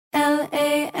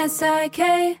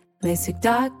LASIK,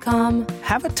 LASIK.com.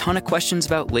 Have a ton of questions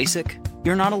about LASIK?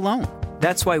 You're not alone.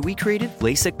 That's why we created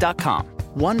LASIK.com.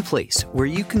 One place where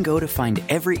you can go to find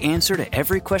every answer to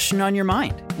every question on your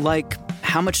mind. Like,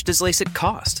 how much does LASIK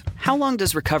cost? How long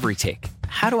does recovery take?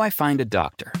 How do I find a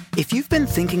doctor? If you've been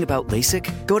thinking about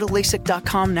LASIK, go to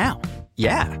LASIK.com now.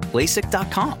 Yeah,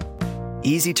 LASIK.com.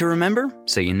 Easy to remember,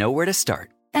 so you know where to start.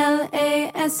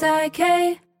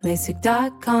 LASIK,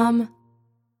 LASIK.com.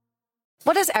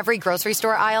 What does every grocery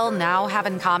store aisle now have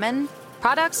in common?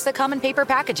 Products that come in paper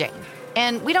packaging.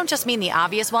 And we don't just mean the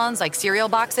obvious ones like cereal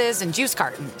boxes and juice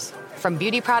cartons. From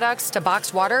beauty products to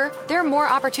boxed water, there are more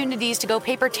opportunities to go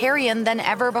papertarian than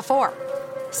ever before.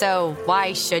 So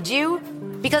why should you?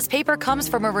 Because paper comes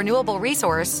from a renewable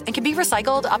resource and can be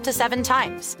recycled up to 7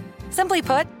 times. Simply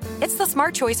put, it's the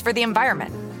smart choice for the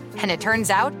environment. And it turns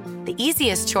out, the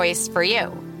easiest choice for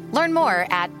you. Learn more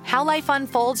at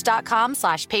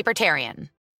howlifeunfolds.com/papertarian.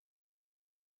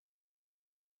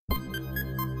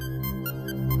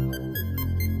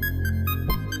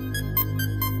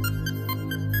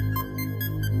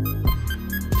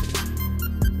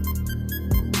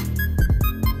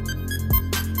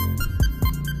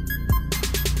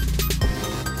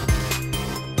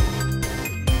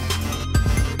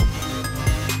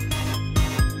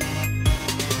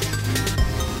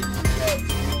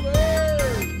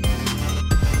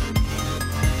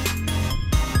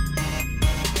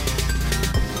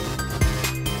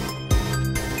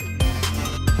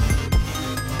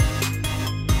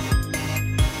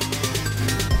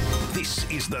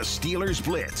 The Steelers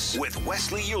Blitz with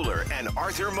Wesley Euler and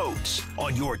Arthur Moats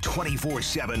on your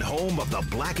 24/7 home of the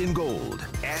black and gold,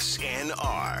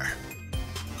 SNR.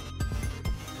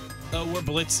 Oh, we're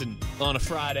blitzing on a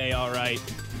Friday, all right.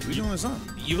 We're doing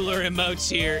something. Euler and Moats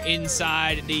here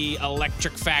inside the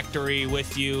Electric Factory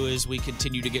with you as we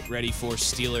continue to get ready for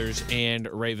Steelers and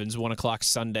Ravens, 1 o'clock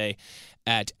Sunday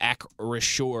at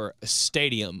Acrisure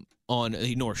Stadium on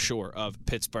the North Shore of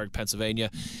Pittsburgh,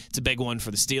 Pennsylvania. It's a big one for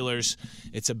the Steelers.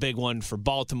 It's a big one for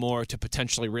Baltimore to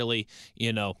potentially really,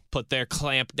 put their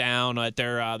clamp down at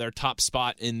their top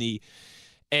spot in the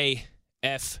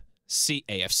AFC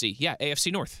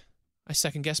North. I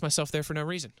second-guessed myself there for no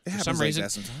reason. It for some reason.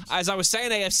 Like that sometimes. As I was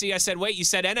saying AFC, I said, wait, you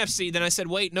said NFC. Then I said,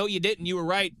 wait, no, you didn't. You were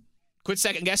right. Quit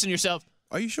second-guessing yourself.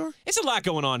 Are you sure? It's a lot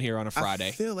going on here on a Friday.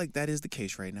 I feel like that is the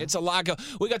case right now. It's a lot.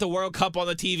 We got the World Cup on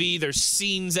the TV. There's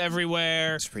scenes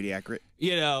everywhere. It's pretty accurate.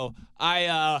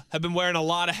 I have been wearing a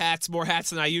lot of hats, more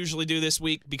hats than I usually do this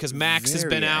week because Max has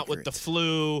been out with the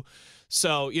flu.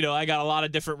 So, I got a lot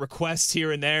of different requests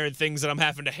here and there and things that I'm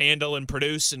having to handle and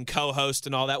produce and co-host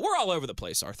and all that. We're all over the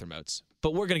place, Arthur Moats.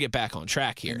 But we're going to get back on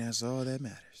track here. And that's all that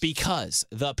matters. Because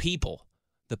the people,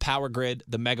 the power grid,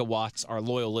 the megawatts, are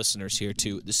loyal listeners here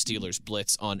to the Steelers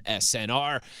Blitz on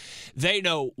SNR. They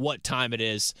know what time it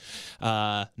is.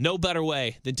 No better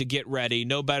way than to get ready.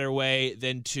 No better way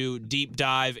than to deep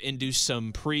dive into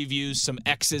some previews, some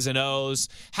X's and O's.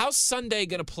 How's Sunday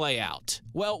going to play out?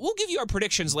 Well, we'll give you our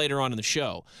predictions later on in the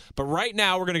show. But right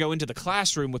now, we're going to go into the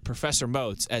classroom with Professor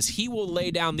Moats as he will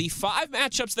lay down the 5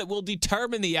 matchups that will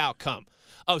determine the outcome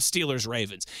of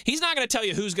Steelers-Ravens. He's not going to tell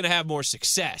you who's going to have more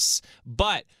success,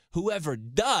 but whoever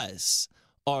does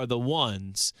are the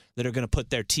ones that are going to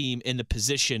put their team in the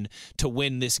position to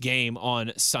win this game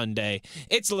on Sunday.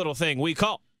 It's a little thing we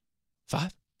call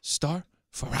 5-Star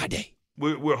Friday.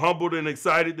 We're humbled and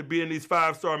excited to be in these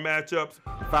 5-star matchups.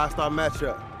 5-star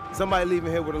matchup. Somebody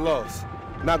leaving here with a loss.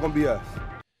 Not going to be us.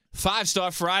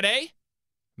 5-Star Friday,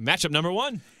 matchup number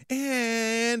 1.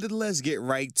 And let's get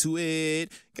right to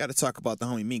it. Got to talk about the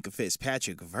homie Minkah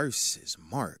Fitzpatrick versus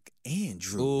Mark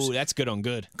Andrews. Ooh, that's good on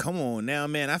good. Come on now,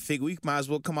 man. I figure we might as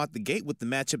well come out the gate with the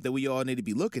matchup that we all need to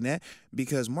be looking at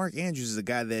because Mark Andrews is a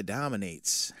guy that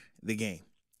dominates the game.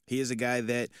 He is a guy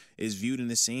that is viewed in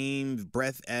the same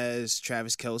breath as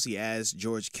Travis Kelce, as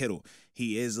George Kittle.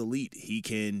 He is elite. He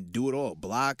can do it all.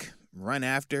 Block, run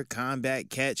after, combat,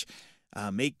 catch,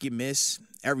 make you miss,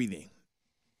 everything.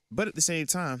 But at the same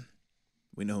time,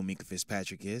 we know who Minkah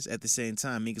Fitzpatrick is. At the same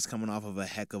time, Minkah's coming off of a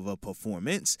heck of a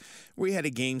performance where he had a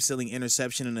game-sealing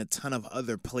interception and a ton of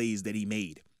other plays that he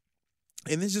made.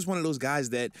 And this is just one of those guys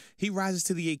that he rises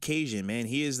to the occasion, man.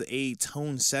 He is a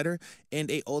tone setter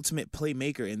and a ultimate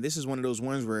playmaker. And this is one of those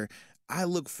ones where I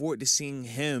look forward to seeing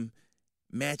him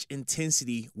match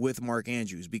intensity with Mark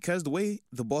Andrews because the way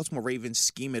the Baltimore Ravens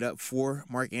scheme it up for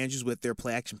Mark Andrews with their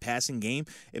play-action passing game,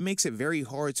 it makes it very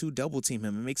hard to double-team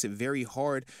him. It makes it very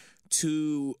hard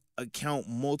to account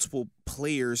multiple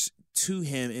players to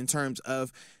him in terms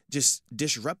of just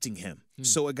disrupting him.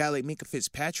 So a guy like Minkah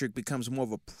Fitzpatrick becomes more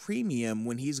of a premium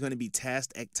when he's going to be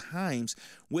tasked at times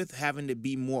with having to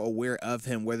be more aware of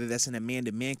him, whether that's in a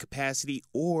man-to-man capacity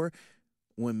or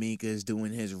when Minkah is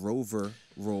doing his rover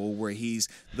role where he's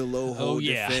the low-hold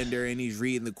defender and he's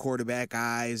reading the quarterback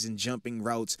eyes and jumping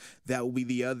routes. That will be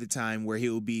the other time where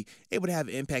he'll be able to have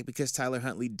impact because Tyler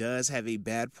Huntley does have a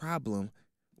bad problem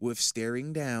with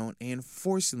staring down and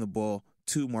forcing the ball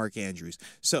to Mark Andrews.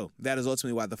 So that is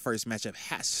ultimately why the first matchup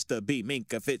has to be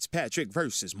Minkah Fitzpatrick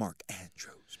versus Mark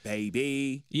Andrews,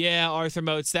 baby. Yeah, Arthur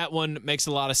Moats, that one makes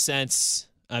a lot of sense.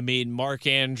 I mean, Mark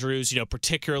Andrews,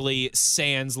 particularly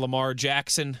sans Lamar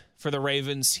Jackson for the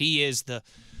Ravens, he is the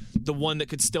one that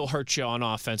could still hurt you on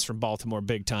offense from Baltimore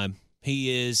big time.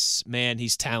 He is, man,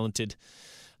 he's talented.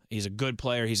 He's a good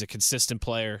player. He's a consistent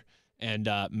player. And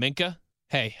Minkah,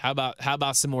 hey, how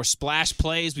about some more splash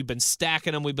plays? We've been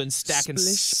stacking them. We've been stacking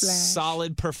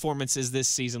solid performances this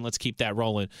season. Let's keep that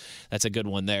rolling. That's a good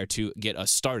one there to get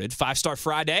us started. 5-Star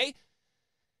Friday,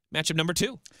 matchup number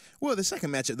 2. Well, the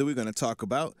second matchup that we're going to talk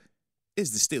about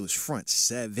is the Steelers front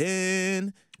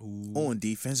 7 on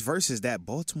defense versus that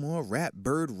Baltimore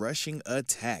Ratbird rushing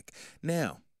attack.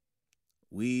 Now,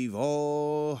 we've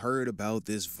all heard about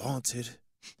this vaunted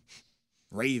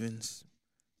Ravens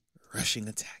rushing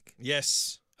attack.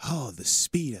 Yes. Oh, the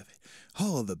speed of it.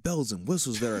 Oh, the bells and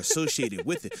whistles that are associated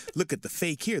with it. Look at the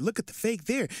fake here. Look at the fake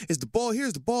there. Is the ball here?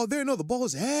 Is the ball there? No, the ball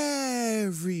is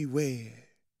everywhere.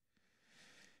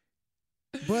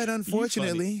 But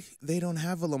unfortunately, they don't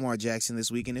have a Lamar Jackson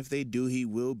this week, and if they do, he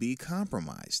will be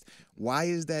compromised. Why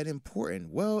is that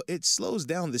important? Well, it slows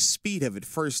down the speed of it,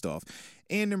 first off.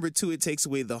 And number 2, it takes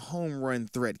away the home run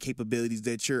threat capabilities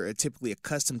that you're typically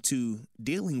accustomed to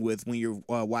dealing with when you're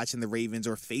watching the Ravens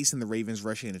or facing the Ravens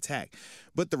rushing attack.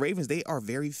 But the Ravens, they are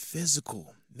very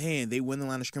physical. Man, they win the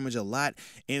line of scrimmage a lot,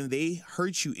 and they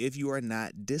hurt you if you are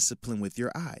not disciplined with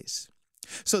your eyes.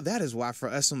 So that is why for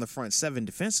us on the front 7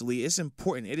 defensively, it's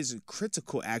important. It is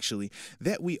critical, actually,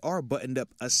 that we are buttoned up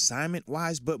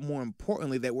assignment-wise, but more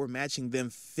importantly, that we're matching them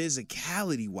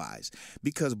physicality-wise.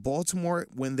 Because Baltimore,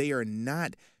 when they are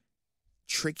not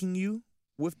tricking you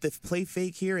with the play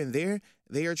fake here and there,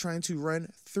 they are trying to run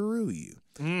through you.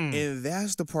 And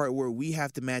that's the part where we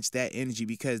have to match that energy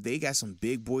because they got some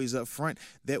big boys up front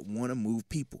that want to move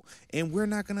people. And we're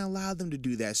not going to allow them to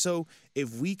do that. So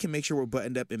if we can make sure we're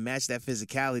buttoned up and match that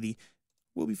physicality,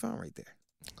 we'll be fine right there.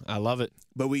 I love it.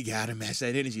 But we got to match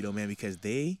that energy, though, man, because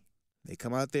they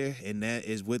come out there, and that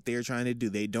is what they're trying to do.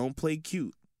 They don't play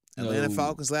cute. Atlanta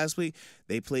Falcons last week,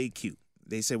 they played cute.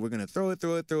 They said, we're going to throw it,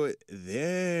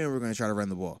 then we're going to try to run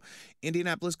the ball.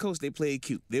 Indianapolis Colts, they played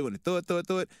cute. They want to throw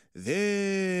it,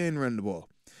 then run the ball.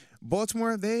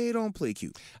 Baltimore, they don't play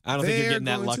cute. I don't think you're getting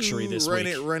that luxury this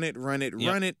week. Run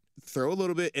it, throw a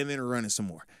little bit, and then run it some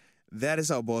more. That is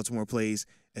how Baltimore plays,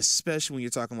 especially when you're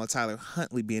talking about Tyler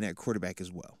Huntley being at quarterback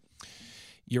as well.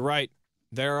 You're right.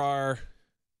 There are,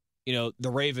 the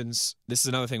Ravens, this is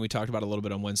another thing we talked about a little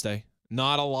bit on Wednesday.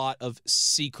 Not a lot of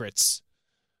secrets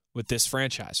with this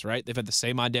franchise, right? They've had the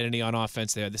same identity on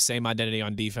offense. They had the same identity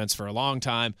on defense for a long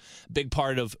time. Big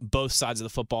part of both sides of the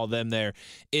football, them there,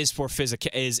 is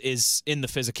in the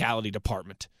physicality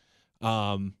department.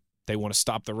 They want to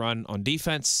stop the run on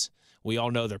defense. We all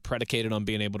know they're predicated on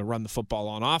being able to run the football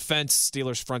on offense.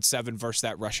 Steelers front 7 versus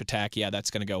that rush attack. Yeah,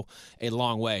 that's going to go a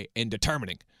long way in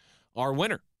determining our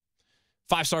winner.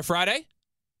 5-Star Friday,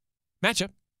 matchup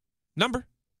number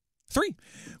 3.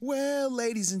 Well,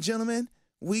 ladies and gentlemen,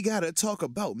 we got to talk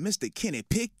about Mr. Kenny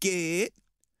Pickett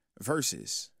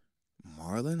versus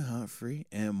Marlon Humphrey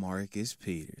and Marcus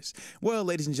Peters. Well,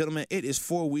 ladies and gentlemen, it is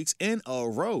 4 weeks in a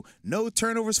row. No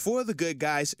turnovers for the good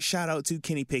guys. Shout out to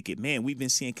Kenny Pickett. Man, we've been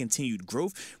seeing continued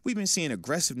growth. We've been seeing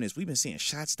aggressiveness. We've been seeing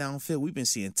shots downfield. We've been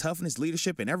seeing toughness,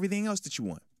 leadership, and everything else that you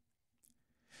want.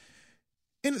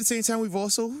 And at the same time, we've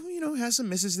also, had some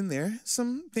misses in there.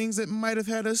 Some things that might have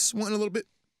had us wanting a little bit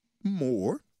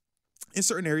more in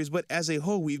certain areas, but as a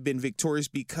whole, we've been victorious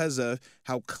because of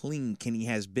how clean Kenny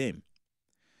has been.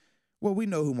 Well, we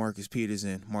know who Marcus Peters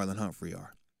and Marlon Humphrey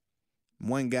are.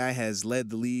 One guy has led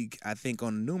the league, I think,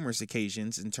 on numerous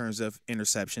occasions in terms of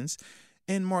interceptions,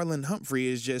 and Marlon Humphrey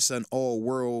is just an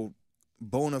all-world,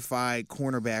 bona fide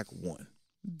cornerback 1.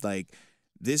 Like,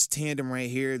 this tandem right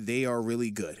here, they are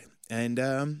really good,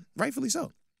 and rightfully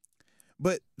so.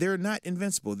 But they're not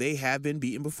invincible. They have been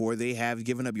beaten before. They have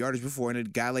given up yardage before. And a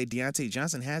guy like Deontay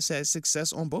Johnson has had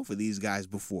success on both of these guys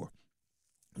before.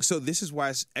 So this is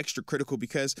why it's extra critical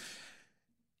because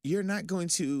you're not going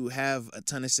to have a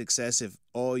ton of success if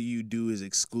all you do is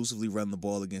exclusively run the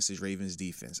ball against this Ravens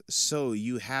defense. So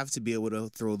you have to be able to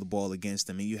throw the ball against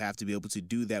them, and you have to be able to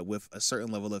do that with a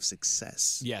certain level of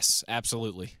success. Yes,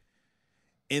 absolutely.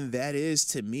 And that is,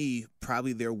 to me,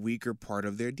 probably their weaker part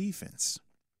of their defense.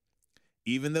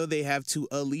 Even though they have two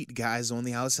elite guys on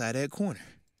the outside at corner.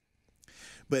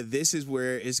 But this is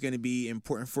where it's going to be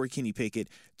important for Kenny Pickett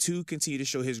to continue to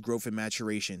show his growth and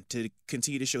maturation, to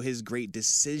continue to show his great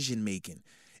decision-making,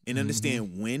 and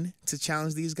understand when to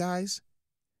challenge these guys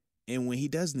and when he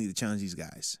does need to challenge these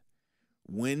guys.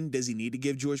 When does he need to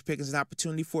give George Pickens an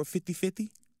opportunity for a 50-50?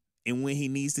 And when he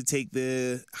needs to take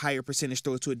the higher percentage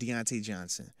throw to a Deontay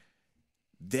Johnson.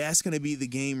 That's going to be the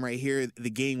game right here, the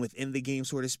game within the game,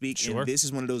 so to speak. Sure. And this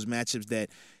is one of those matchups that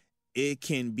it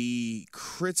can be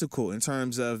critical in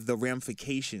terms of the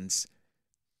ramifications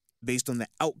based on the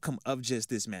outcome of just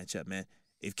this matchup, man.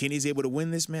 If Kenny's able to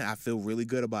win this, man, I feel really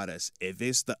good about us. If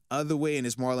it's the other way and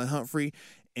it's Marlon Humphrey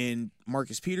and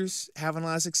Marcus Peters having a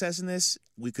lot of success in this,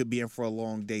 we could be in for a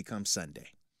long day come Sunday.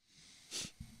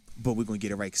 But we're going to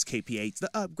get it right because KP8's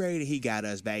the upgrade and he got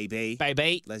us, baby.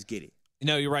 Baby. Let's get it.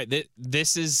 No, you're right.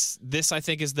 This I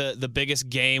think is the biggest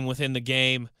game within the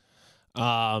game.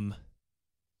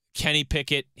 Kenny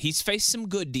Pickett, he's faced some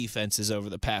good defenses over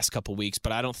the past couple weeks,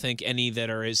 but I don't think any that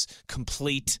are as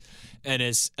complete and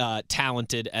as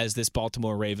talented as this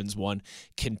Baltimore Ravens one.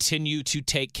 Continue to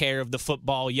take care of the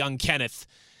football. Young Kenneth,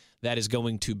 that is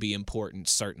going to be important,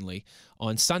 certainly,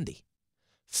 on Sunday.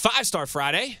 5-Star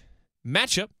Friday,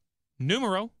 matchup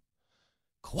numero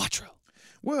cuatro.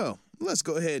 Well, let's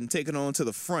go ahead and take it on to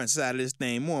the front side of this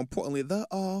thing. More importantly, the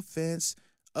offense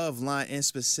of line, and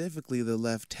specifically the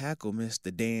left tackle,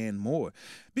 Mr. Dan Moore.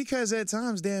 Because at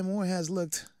times, Dan Moore has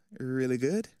looked really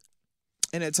good.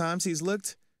 And at times, he's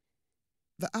looked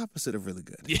the opposite of really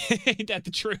good. Ain't that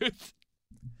the truth?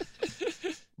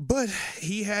 But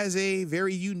he has a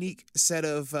very unique set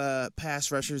of pass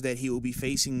rushers that he will be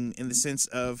facing in the sense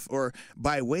of, or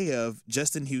by way of,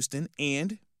 Justin Houston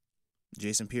and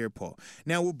Jason Pierre-Paul.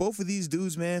 Now, with both of these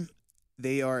dudes, man,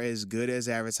 they are as good as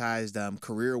advertised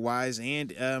career-wise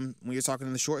and when you're talking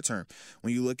in the short term.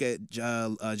 When you look at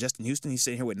Justin Houston, he's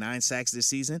sitting here with 9 sacks this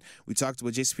season. We talked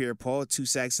about Jason Pierre-Paul, 2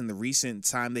 sacks in the recent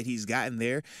time that he's gotten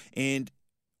there. And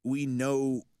we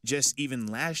know just even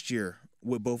last year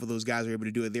what both of those guys were able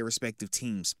to do at their respective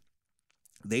teams.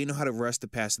 They know how to rush the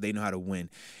passer. They know how to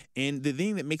win. And the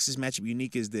thing that makes this matchup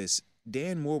unique is this.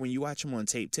 Dan Moore, when you watch him on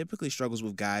tape, typically struggles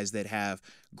with guys that have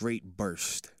great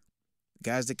burst.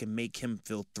 Guys that can make him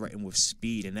feel threatened with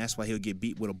speed, and that's why he'll get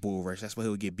beat with a bull rush. That's why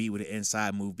he'll get beat with an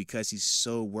inside move because he's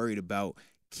so worried about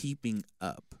keeping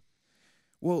up.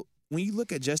 Well, when you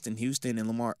look at Justin Houston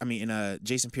and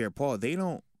Jason Pierre-Paul, they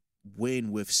don't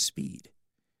win with speed.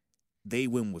 They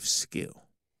win with skill.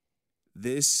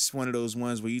 This is one of those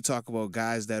ones where you talk about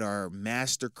guys that are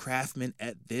master craftsmen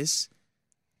at this.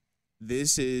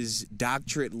 This is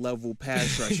doctorate level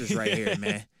pass rushers right here,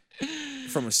 man.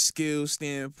 From a skill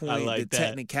standpoint, the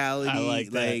technicality, I like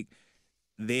that.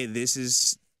 This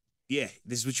is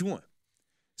what you want.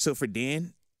 So for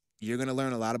Dan, you're going to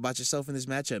learn a lot about yourself in this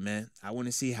matchup, man. I want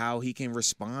to see how he can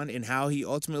respond and how he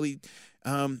ultimately,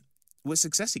 what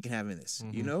success he can have in this.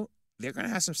 Mm-hmm. You know, they're going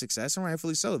to have some success, and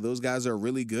rightfully so. Those guys are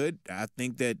really good. I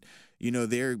think that, you know,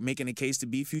 they're making a case to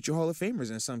be future Hall of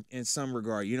Famers in some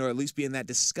regard, you know, or at least be in that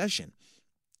discussion.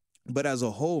 But as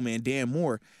a whole, man, Dan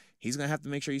Moore, he's going to have to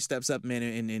make sure he steps up, man,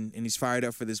 and he's fired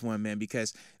up for this one, man,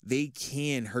 because they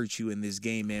can hurt you in this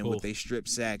game, man, with a strip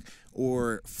sack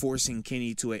or forcing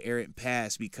Kenny to an errant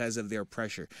pass because of their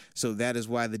pressure. So that is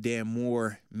why the Dan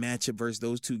Moore matchup versus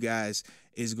those two guys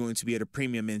is going to be at a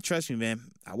premium. And trust me, man,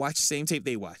 I watch the same tape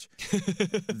they watch.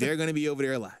 They're going to be over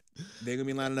there a lot. They're going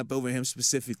to be lining up over him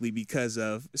specifically because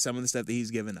of some of the stuff that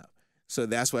he's given up. So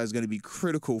that's why it's going to be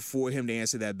critical for him to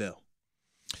answer that bell.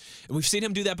 We've seen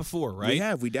him do that before,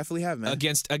 right? We definitely have, man.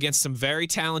 Against some very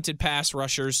talented pass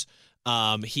rushers.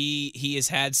 He has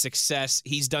had success.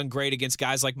 He's done great against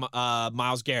guys like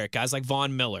Myles Garrett, guys like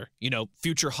Von Miller, you know,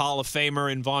 future Hall of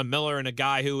Famer in Von Miller, and a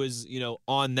guy who is, you know,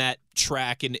 on that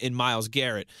track in Myles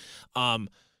Garrett.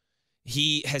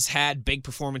 He has had big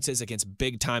performances against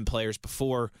big-time players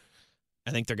before.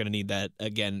 I think they're going to need that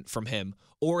again from him,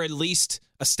 or at least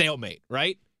a stalemate,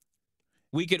 right?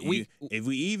 If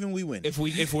we even, we win. If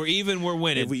we're even, we're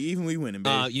winning. If we even, we winning,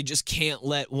 baby. You just can't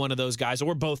let one of those guys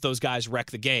or both those guys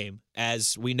wreck the game,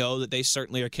 as we know that they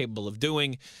certainly are capable of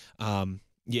doing.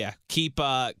 Keep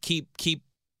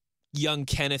young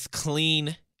Kenneth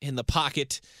clean in the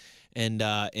pocket, and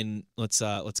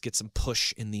let's get some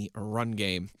push in the run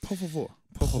game. Por favor.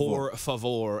 Por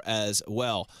favor as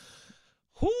well.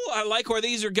 I like where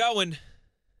these are going.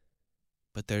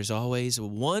 But there's always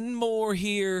one more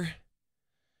here.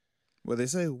 Well, they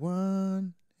say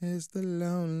one is the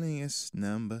loneliest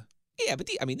number. Yeah, but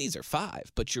these are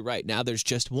 5. But you're right. Now there's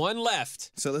just one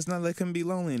left. So let's not let him be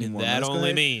lonely anymore. And that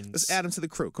only means... Let's add him to the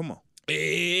crew. Come on. It's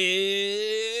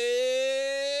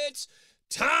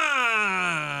time.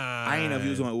 I ain't know if he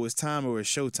was going, it was time or it was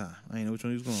showtime. I ain't know which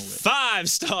one he was going with.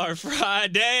 5-Star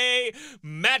Friday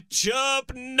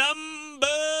matchup number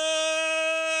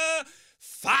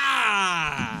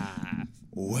 5.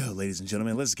 Well, ladies and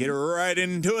gentlemen, let's get right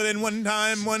into it. And one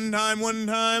time.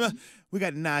 We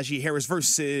got Najee Harris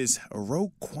versus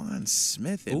Roquan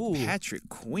Smith and Patrick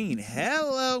Queen.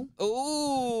 Hello.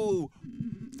 Ooh.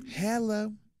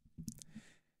 Hello.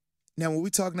 Now, when we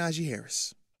talk Najee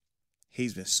Harris,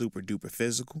 he's been super duper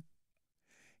physical.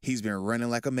 He's been running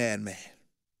like a madman.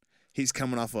 He's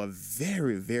coming off a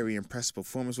very, very impressive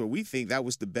performance where we think that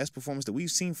was the best performance that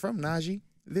we've seen from Najee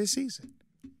this season.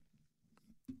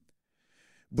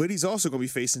 But he's also going to be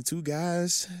facing 2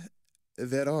 guys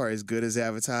that are as good as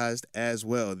advertised as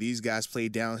well. These guys play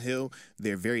downhill.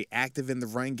 They're very active in the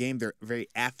run game. They're very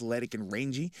athletic and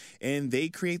rangy, and they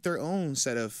create their own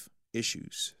set of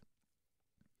issues.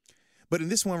 But in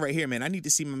this one right here, man, I need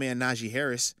to see my man Najee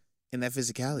Harris in that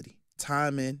physicality.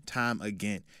 Time in, time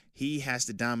again. He has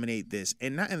to dominate this.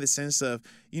 And not in the sense of,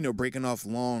 breaking off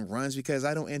long runs, because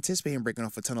I don't anticipate him breaking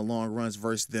off a ton of long runs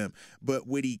versus them. But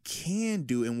what he can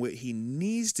do and what he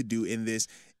needs to do in this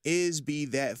is be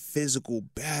that physical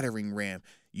battering ram.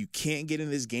 You can't get in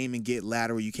this game and get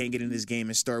lateral. You can't get in this game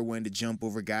and start wanting to jump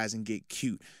over guys and get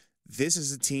cute. This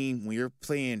is a team, when you're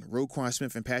playing Roquan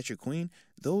Smith and Patrick Queen,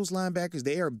 those linebackers,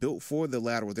 they are built for the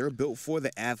lateral. They're built for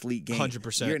the athlete game.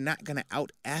 100%. You're not going to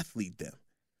out-athlete them.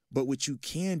 But what you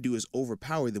can do is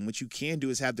overpower them. What you can do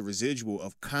is have the residual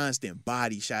of constant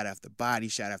body shot after body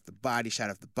shot after body shot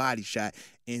after body shot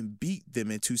and beat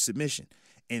them into submission.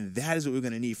 And that is what we're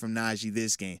going to need from Najee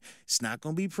this game. It's not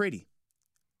going to be pretty.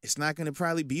 It's not going to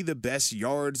probably be the best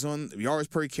yards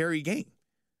per carry game.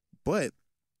 But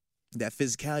that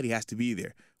physicality has to be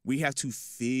there. We have to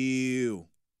feel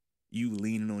you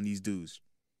leaning on these dudes,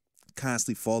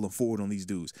 constantly falling forward on these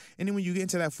dudes. And then when you get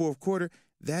into that fourth quarter,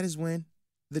 that is when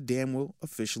the dam will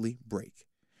officially break.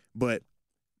 But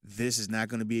this is not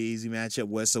going to be an easy matchup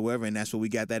whatsoever, and that's what we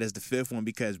got that as the 5th one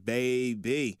because,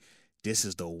 baby, this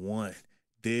is the one.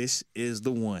 This is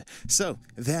the one. So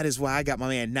that is why I got my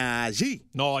man Najee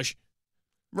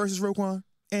versus Roquan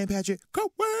and Patrick Queen.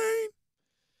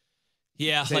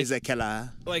 Yeah,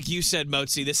 like you said,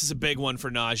 Mozi, this is a big one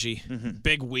for Najee. Mm-hmm.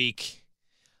 Big week.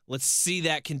 Let's see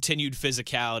that continued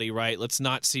physicality, right? Let's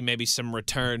not see maybe some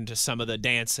return to some of the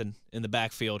dancing in the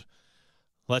backfield.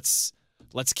 Let's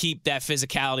keep that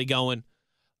physicality going.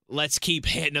 Let's keep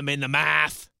hitting them in the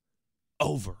math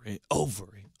over and over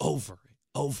and over and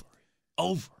over and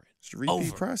over. It's a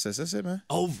repeat process. That's it, man.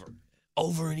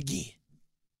 Over and again.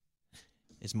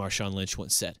 As Marshawn Lynch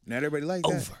once said. Not everybody like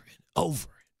that. Over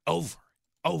and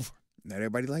over. Not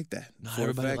everybody like that. Not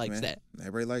everybody likes that. Not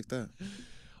everybody like that.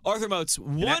 Arthur Moats,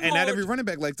 and not every running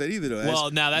back like that either, though.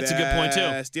 Well, now that's a good point, too.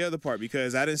 That's the other part,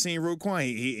 because I didn't see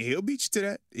Roquan. He'll beat you to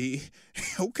that.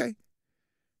 Okay.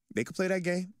 They can play that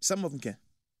game. Some of them can.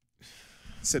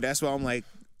 So that's why I'm like,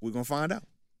 we're going to find out.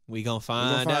 We're going to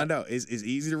find out. It's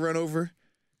easy to run over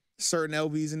certain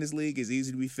LBs in this league. It's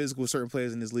easy to be physical with certain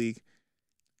players in this league.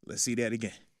 Let's see that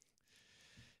again.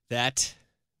 That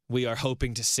we are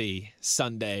hoping to see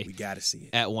Sunday. We got to see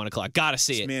it. At 1 o'clock. Got to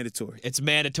see it. It's mandatory. It's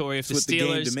mandatory. If the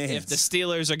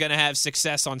Steelers are going to have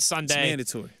success on Sunday,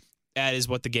 it's mandatory. That is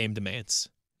what the game demands.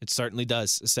 It certainly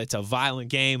does. It's a violent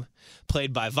game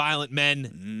played by violent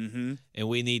men, and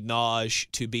we need Naj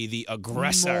to be the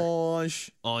aggressor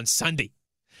on Sunday.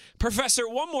 Professor,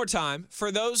 one more time,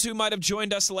 for those who might have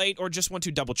joined us late or just want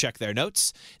to double-check their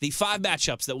notes, the 5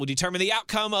 matchups that will determine the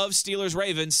outcome of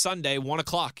Steelers-Ravens Sunday, 1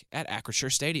 o'clock at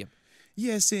Acrisure Stadium.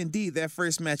 Yes, indeed. That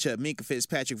first matchup, Minkah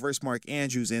Fitzpatrick versus Mark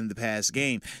Andrews in the past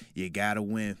game. You got to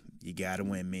win. You got to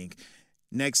win, Mink.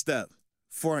 Next up,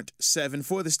 front 7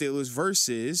 for the Steelers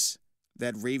versus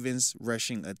that Ravens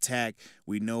rushing attack.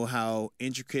 We know how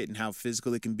intricate and how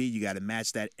physical it can be. You got to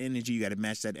match that energy. You got to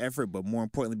match that effort, but more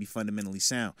importantly, be fundamentally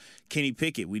sound. Kenny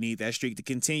Pickett, we need that streak to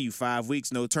continue. 5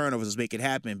 weeks, no turnovers. Let's make it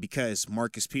happen because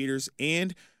Marcus Peters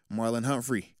and Marlon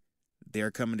Humphrey, they're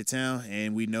coming to town,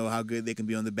 and we know how good they can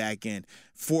be on the back end.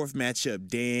 Fourth matchup,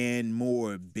 Dan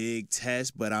Moore. Big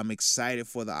test, but I'm excited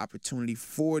for the opportunity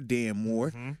for Dan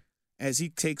Moore as he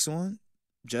takes on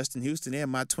Justin Houston and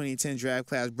my 2010 draft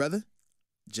class brother,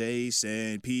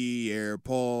 Jason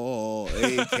Pierre-Paul,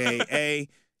 a.k.a.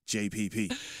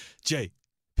 JPP.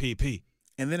 JPP.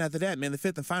 And then after that, man, the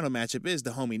fifth and final matchup is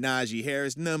the homie Najee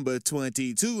Harris, number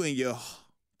 22 in your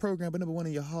program, but number 1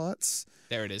 in your hearts.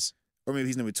 There it is. Or maybe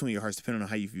he's number 2 in your hearts, depending on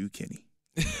how you view Kenny.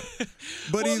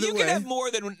 But either you way, can have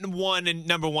more than one and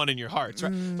number 1 in your hearts,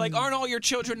 right? Like, aren't all your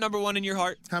children number 1 in your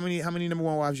heart? How many number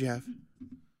 1 wives you have?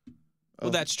 Well,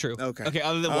 that's true. Okay.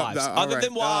 Other than wives. All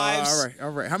Wives.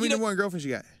 All right. How many number 1 girlfriends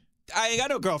you got? I ain't got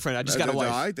no girlfriend. I just got a wife.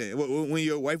 All right, then. When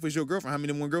your wife was your girlfriend, how many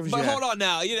number 1 girlfriends But you had? hold on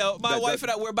now. My wife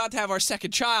and I, we're about to have our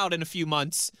second child in a few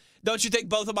months. Don't you think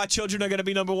both of my children are going to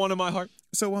be number 1 in my heart?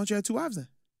 So why don't you have 2 wives then?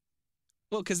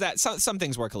 Well, because some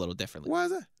things work a little differently. Why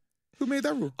is that? Who made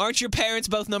that rule? Aren't your parents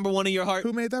both number 1 in your heart?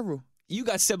 Who made that rule? You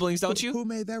got siblings, don't you? Who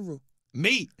made that rule?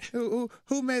 Me. Who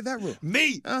made that rule?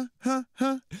 Me.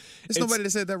 It's nobody that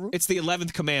said that rule. It's the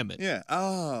 11th commandment. Yeah.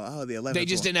 Oh, the 11th. They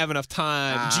just didn't have enough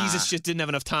time. Jesus just didn't have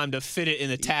enough time to fit it in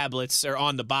the tablets or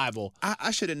on the Bible.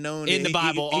 I should have known in that the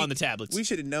Bible on the tablets. We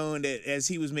should have known that as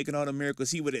he was making all the miracles,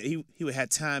 he would have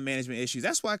time management issues.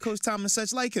 That's why Coach Tomlin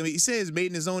such like him. He says made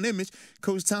in his own image.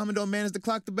 Coach Tomlin don't manage the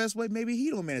clock the best way. Maybe he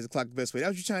don't manage the clock the best way.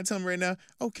 That's what you're trying to tell me right now.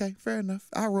 Okay, fair enough.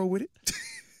 I'll roll with it.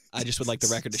 I just would like the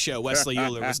record to show Wesley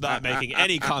Euler was not making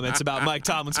any comments about Mike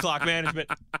Tomlin's clock management.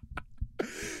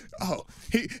 Oh,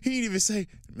 he didn't even say,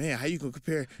 man, how you gonna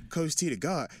compare Coach T to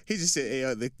God? He just said,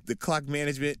 hey, the clock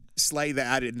management slight that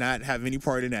I did not have any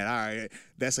part in that. All right,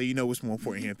 that's how you know what's more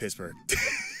important here in Pittsburgh.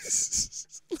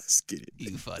 Let's get it.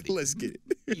 You funny. Let's get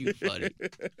it. You funny.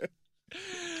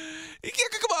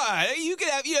 Come on, you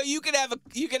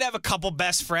could have a couple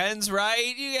best friends,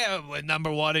 right? You have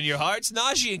number 1 in your hearts.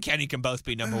 Najee and Kenny can both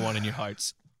be number 1 in your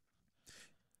hearts.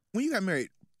 When you got married,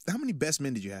 how many best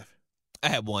men did you have? I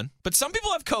had 1, but some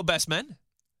people have co-best men.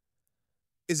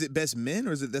 Is it best men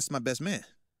or is it that's my best man?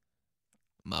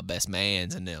 My best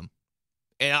man's in them,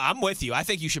 and I'm with you. I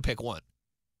think you should pick 1.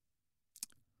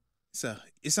 So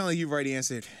it sounds like you've already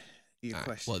answered your All right.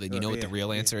 question. Well, then you know what the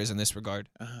real answer is in this regard.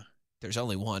 Uh-huh. There's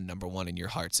only one number 1 in your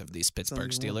hearts of these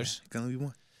Pittsburgh Steelers. It can only be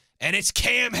one. And it's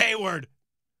Cam Hayward.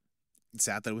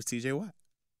 So I thought it was TJ Watt.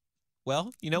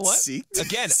 Well, you know what? See?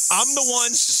 Again, I'm the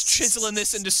one chiseling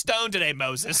this into stone today,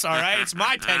 Moses, all right? It's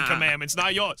my 10 commandments,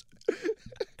 not yours.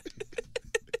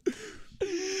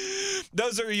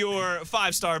 Those are your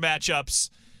 5-star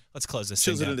matchups. Let's close this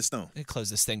thing down. Chisel into stone. Let's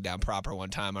close this thing down proper one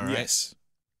time, all right? Yes.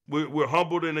 We're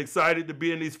humbled and excited to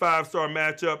be in these 5-star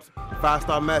matchups.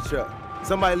 5-star matchup.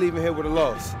 Somebody leaving here with a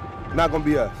loss. Not going to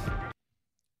be us.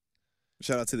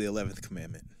 Shout out to the 11th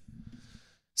commandment.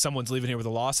 Someone's leaving here with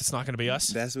a loss. It's not going to be us?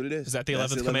 That's what it is. Is that the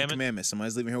 11th commandment?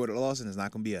 Somebody's leaving here with a loss, and it's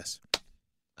not going to be us.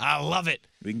 I love it.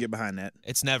 We can get behind that.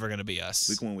 It's never going to be us.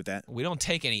 We can win with that. We don't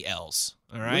take any L's,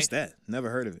 all right? What's that? Never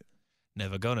heard of it.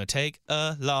 Never going to take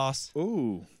a loss.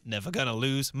 Ooh. Never going to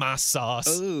lose my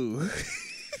sauce. Ooh.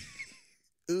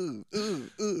 Ooh.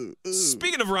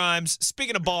 Speaking of rhymes,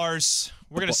 speaking of bars,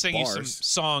 we're going to sing you some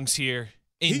songs here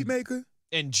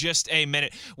in just a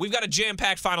minute. We've got a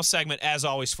jam-packed final segment, as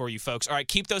always, for you folks. All right,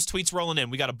 keep those tweets rolling in.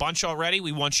 We got a bunch already.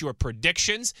 We want your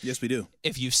predictions. Yes, we do.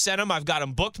 If you've sent them, I've got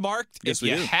them bookmarked. Yes, if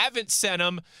you haven't sent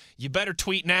them, you better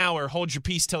tweet now or hold your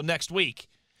peace till next week.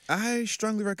 I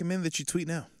strongly recommend that you tweet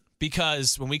now.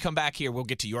 Because when we come back here, we'll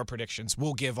get to your predictions.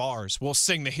 We'll give ours. We'll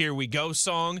sing the Here We Go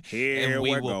song. And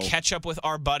we will catch up with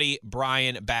our buddy,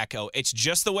 Brian Bacco. It's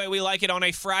just the way we like it on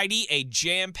a Friday, a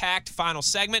jam-packed final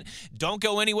segment. Don't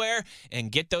go anywhere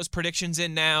and get those predictions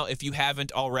in now if you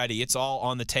haven't already. It's all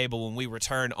on the table when we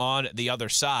return on the other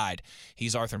side.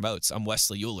 He's Arthur Moats. I'm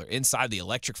Wesley Euler. Inside the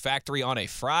Electric Factory on a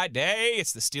Friday,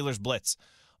 it's the Steelers Blitz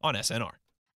on SNR.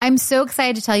 I'm so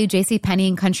excited to tell you JCPenney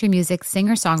and country music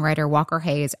singer-songwriter Walker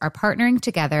Hayes are partnering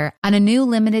together on a new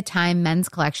limited-time men's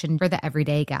collection for the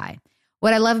everyday guy.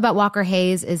 What I love about Walker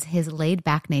Hayes is his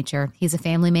laid-back nature. He's a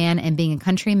family man, and being a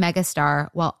country megastar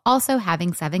while also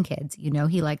having 7 kids, you know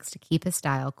he likes to keep his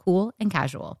style cool and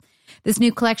casual. This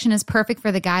new collection is perfect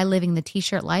for the guy living the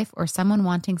t-shirt life or someone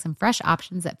wanting some fresh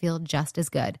options that feel just as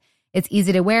good. It's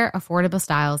easy to wear, affordable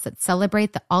styles that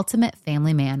celebrate the ultimate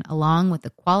family man, along with the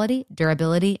quality,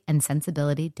 durability, and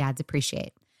sensibility dads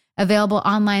appreciate. Available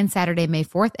online Saturday, May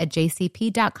 4th at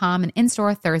jcp.com and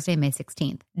in-store Thursday, May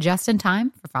 16th. Just in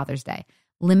time for Father's Day.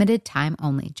 Limited time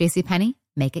only. JCPenney,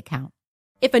 make it count.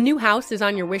 If a new house is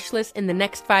on your wish list in the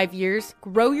next 5 years,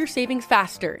 grow your savings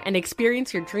faster and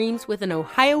experience your dreams with an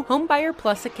Ohio Homebuyer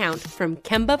Plus account from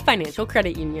Kemba Financial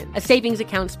Credit Union. A savings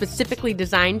account specifically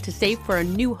designed to save for a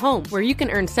new home where you can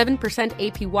earn 7%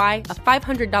 APY,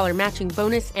 a $500 matching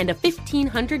bonus, and a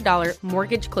 $1,500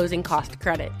 mortgage closing cost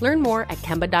credit. Learn more at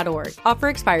Kemba.org. Offer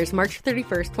expires March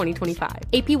 31st, 2025.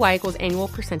 APY equals annual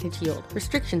percentage yield.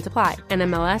 Restrictions apply.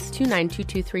 NMLS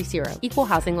 292230. Equal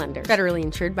housing lender. Federally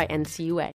insured by NCUA.